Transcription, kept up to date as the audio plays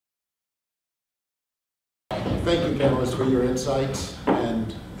Thank you, panelists, for your insights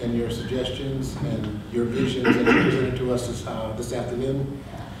and your suggestions and your visions that you presented to us this afternoon.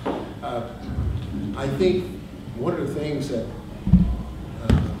 I think one of the things that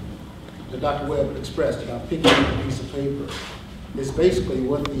Dr. Webb expressed about picking up a piece of paper is basically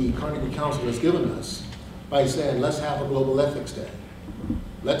what the Carnegie Council has given us by saying, let's have a global ethics day.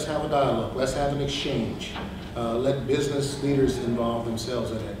 Let's have a dialogue. Let's have an exchange. Let business leaders involve themselves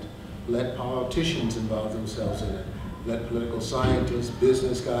in it. Let politicians involve themselves in it. Let political scientists,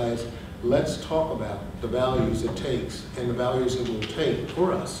 business guys, let's talk about the values it takes and the values it will take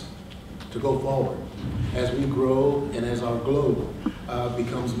for us to go forward as we grow and as our globe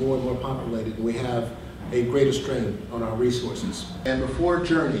becomes more and more populated and we have a greater strain on our resources. And before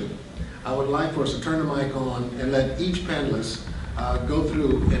adjourning, I would like for us to turn the mic on and let each panelist go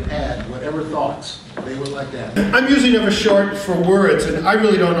through and add whatever thoughts they would like to add. I'm usually never short for words, and I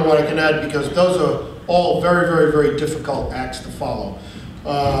really don't know what I can add because those are all very, very, very difficult acts to follow.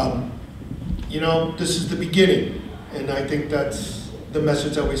 You know, this is the beginning, and I think that's the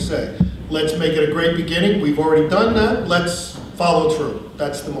message that we say. Let's make it a great beginning. We've already done that. Let's follow through.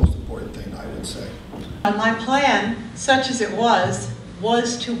 That's the most important thing, I would say. My plan, such as it was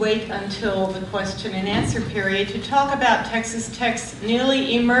to wait until the question and answer period to talk about Texas Tech's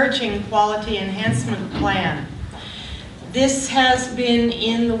newly emerging quality enhancement plan. This has been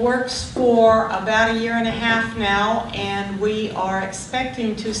in the works for about 1.5 years now, and we are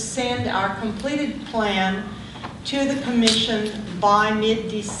expecting to send our completed plan to the Commission by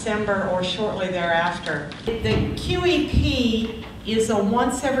mid-December or shortly thereafter. The QEP is a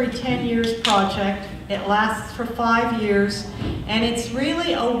once every 10 years project. It lasts for 5 years, and it's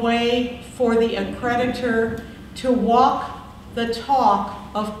really a way for the accreditor to walk the talk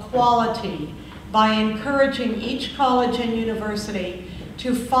of quality by encouraging each college and university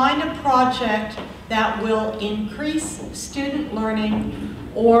to find a project that will increase student learning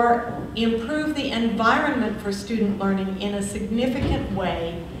or improve the environment for student learning in a significant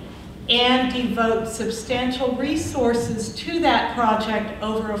way and devote substantial resources to that project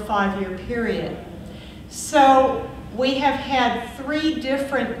over a 5-year period. So we have had 3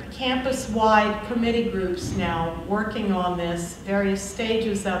 different campus-wide committee groups now working on this, various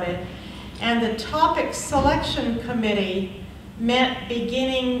stages of it. And the topic selection committee met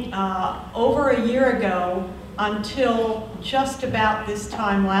beginning over a year ago until just about this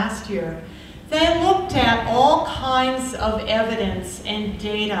time last year. They looked at all kinds of evidence and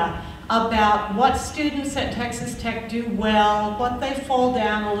data about what students at Texas Tech do well, what they fall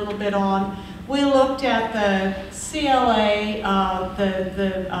down a little bit on. We looked at the CLA,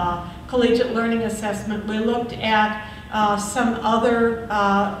 the Collegiate Learning Assessment. We looked at some other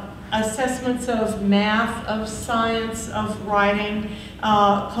assessments of math, of science, of writing,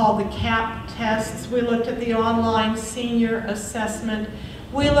 called the CAP tests. We looked at the online senior assessment.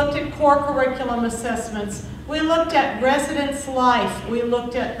 We looked at core curriculum assessments. We looked at residence life. We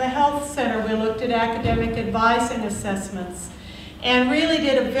looked at the health center. We looked at academic advising assessments, and really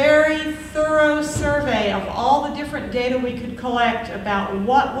did a very thorough survey of all the different data we could collect about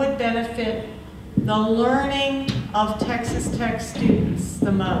what would benefit the learning of Texas Tech students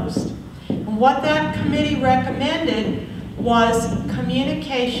the most. And what that committee recommended was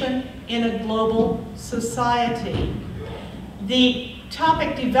communication in a global society. The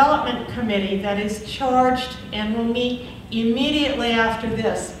topic development committee that is charged and will meet immediately after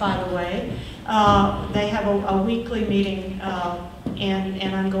this, by the way. They have a weekly meeting,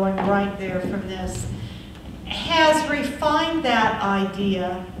 and I'm going right there from this, has refined that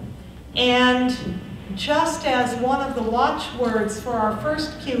idea. And just as one of the watchwords for our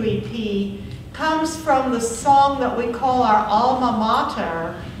first QEP comes from the song that we call our alma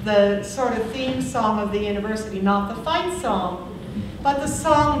mater, the sort of theme song of the university, not the fight song, but the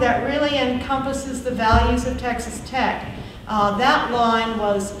song that really encompasses the values of Texas Tech. That line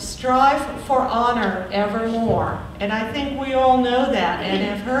was, "Strive for honor evermore." And I think we all know that and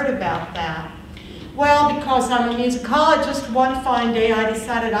have heard about that. Well, because I'm a musicologist, one fine day I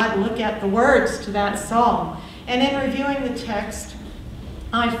decided I'd look at the words to that song. And in reviewing the text,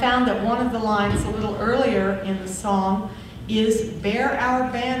 I found that one of the lines a little earlier in the song is, "Bear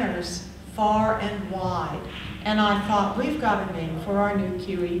our banners far and wide." And I thought, we've got a name for our new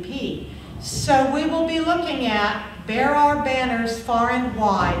QEP. So we will be looking at "Bear our banners far and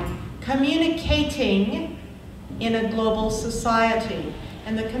wide, communicating in a global society."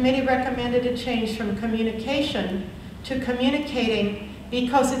 And the committee recommended a change from communication to communicating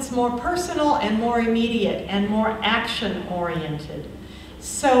because it's more personal and more immediate and more action-oriented.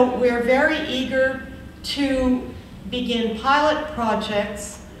 So we're very eager to begin pilot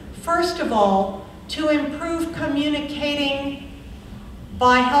projects, first of all, to improve communicating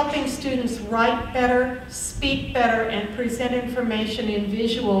by helping students write better, speak better, and present information in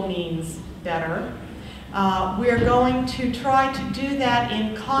visual means better. We're going to try to do that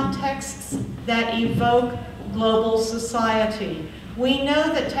in contexts that evoke global society. We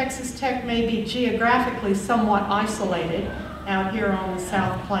know that Texas Tech may be geographically somewhat isolated out here on the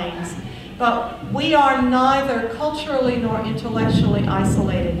South Plains, but we are neither culturally nor intellectually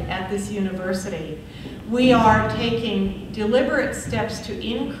isolated at this university. We are taking deliberate steps to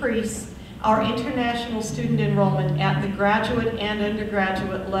increase our international student enrollment at the graduate and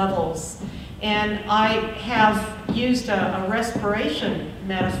undergraduate levels. And I have used a respiration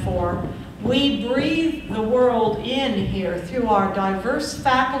metaphor. We breathe the world in here through our diverse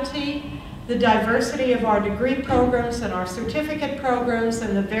faculty, the diversity of our degree programs and our certificate programs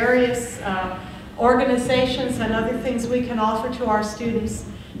and the various organizations and other things we can offer to our students.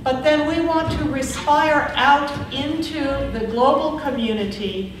 But then we want to respire out into the global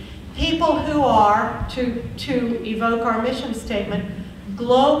community, people who are, to evoke our mission statement,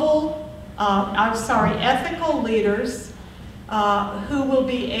 ethical leaders who will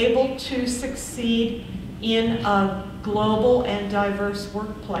be able to succeed in a global and diverse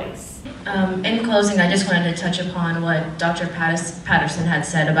workplace. In closing, I just wanted to touch upon what Dr. Patterson had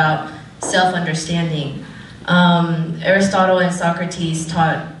said about self-understanding. Aristotle and Socrates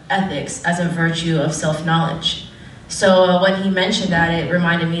taught ethics as a virtue of self-knowledge. So when he mentioned that, it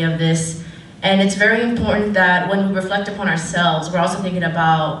reminded me of this. And it's very important that when we reflect upon ourselves, we're also thinking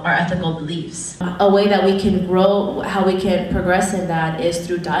about our ethical beliefs. A way that we can grow, how we can progress in that is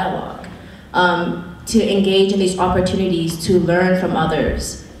through dialogue. To engage in these opportunities to learn from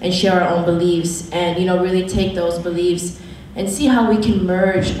others and share our own beliefs and really take those beliefs and see how we can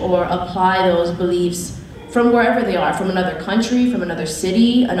merge or apply those beliefs from wherever they are, from another country, from another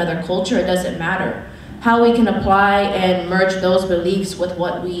city, another culture, it doesn't matter. How we can apply and merge those beliefs with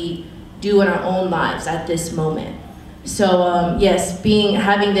what we do in our own lives at this moment. So yes,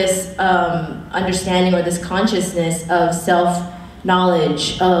 having this understanding or this consciousness of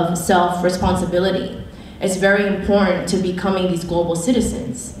self-knowledge, of self-responsibility, it's very important to becoming these global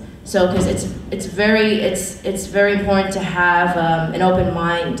citizens. So, because it's very important to have an open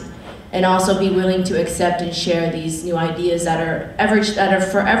mind and also be willing to accept and share these new ideas that are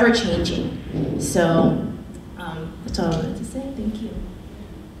forever changing. So that's all I wanted to say. Thank you.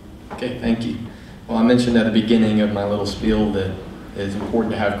 Okay, thank you. Well, I mentioned at the beginning of my little spiel that it's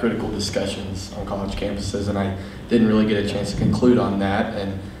important to have critical discussions on college campuses, and I didn't really get a chance to conclude on that.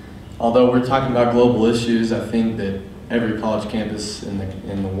 And although we're talking about global issues, I think that every college campus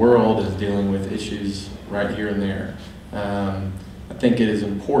in the world is dealing with issues right here and there. I think it is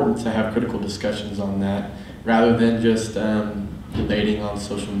important to have critical discussions on that rather than just debating on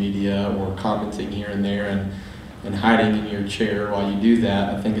social media or commenting here and there and hiding in your chair while you do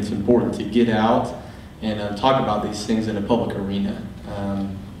that. I think it's important to get out and talk about these things in a public arena.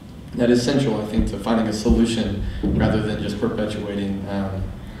 That is essential, I think, to finding a solution rather than just perpetuating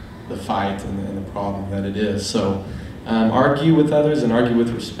the fight and the problem that it is. So argue with others and argue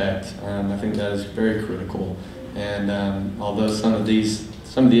with respect. I think that is very critical. And although some of the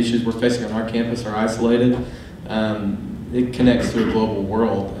issues we're facing on our campus are isolated, it connects to a global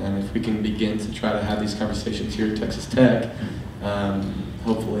world. And if we can begin to try to have these conversations here at Texas Tech,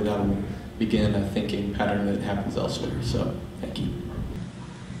 hopefully that will begin a thinking pattern that happens elsewhere. So thank you.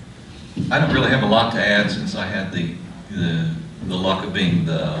 I don't really have a lot to add since I had the luck of being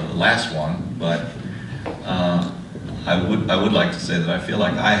the last one, but I would like to say that I feel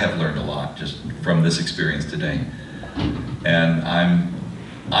like I have learned a lot just from this experience today, and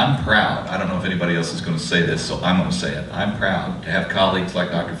I'm proud. I don't know if anybody else is going to say this, so I'm going to say it. I'm proud to have colleagues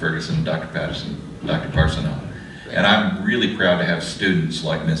like Dr. Ferguson, Dr. Patterson, Dr. Parsono, and I'm really proud to have students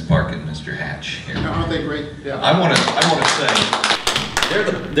like Ms. Park and Mr. Hatch here. Aren't they great? Yeah. I want to say.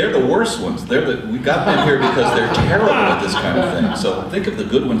 They're the worst ones. We got them here because they're terrible at this kind of thing. So think of the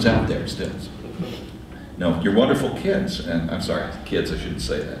good ones out there still. No, you're wonderful kids, and I'm sorry, kids, I shouldn't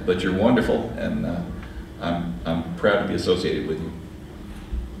say that, but you're wonderful, and I'm proud to be associated with you.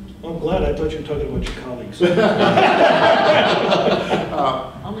 I'm glad. I thought you were talking about your colleagues.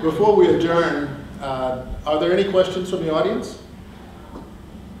 Before we adjourn, are there any questions from the audience?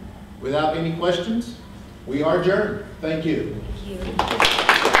 Without any questions, we are adjourned. Thank you. Thank you.